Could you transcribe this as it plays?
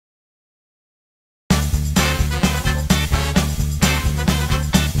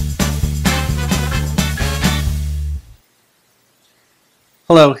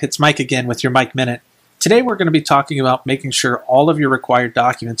Hello, it's Mike again with your Mike Minute. Today we're going to be talking about making sure all of your required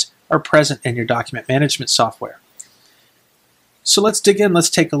documents are present in your document management software. So let's dig in, let's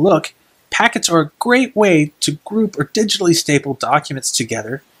take a look. Packets are a great way to group or digitally staple documents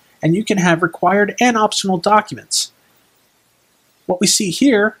together, and you can have required and optional documents. What we see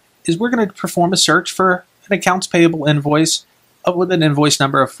here is we're going to perform a search for an accounts payable invoice with an invoice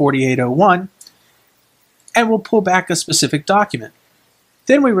number of 4801, and we'll pull back a specific document.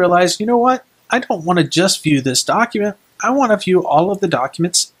 Then we realize, you know what? I don't want to just view this document. I want to view all of the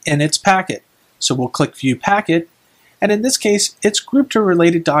documents in its packet. So we'll click View Packet, and in this case, it's grouped or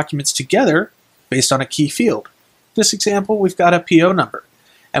related documents together based on a key field. This example, we've got a PO number,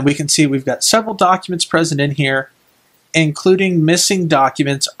 and we can see we've got several documents present in here, including missing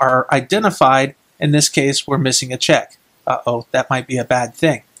documents are identified. In this case, we're missing a check. Uh-oh, that might be a bad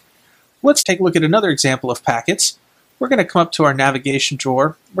thing. Let's take a look at another example of packets. We're going to come up to our navigation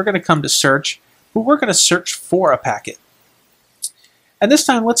drawer. We're going to come to search, but we're going to search for a packet. And this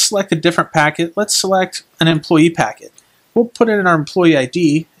time, let's select a different packet. Let's select an employee packet. We'll put it in our employee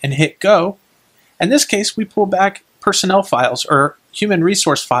ID and hit go. In this case, we pull back personnel files or human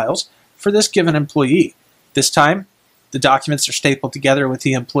resource files for this given employee. This time, the documents are stapled together with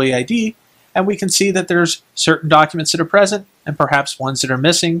the employee ID, and we can see that there's certain documents that are present and perhaps ones that are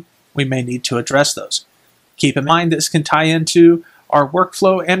missing. We may need to address those. Keep in mind this can tie into our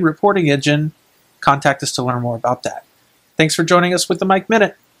workflow and reporting engine. Contact us to learn more about that. Thanks for joining us with the Mike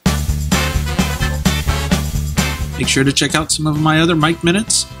Minute. Make sure to check out some of my other Mike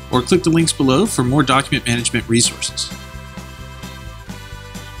Minutes or click the links below for more document management resources.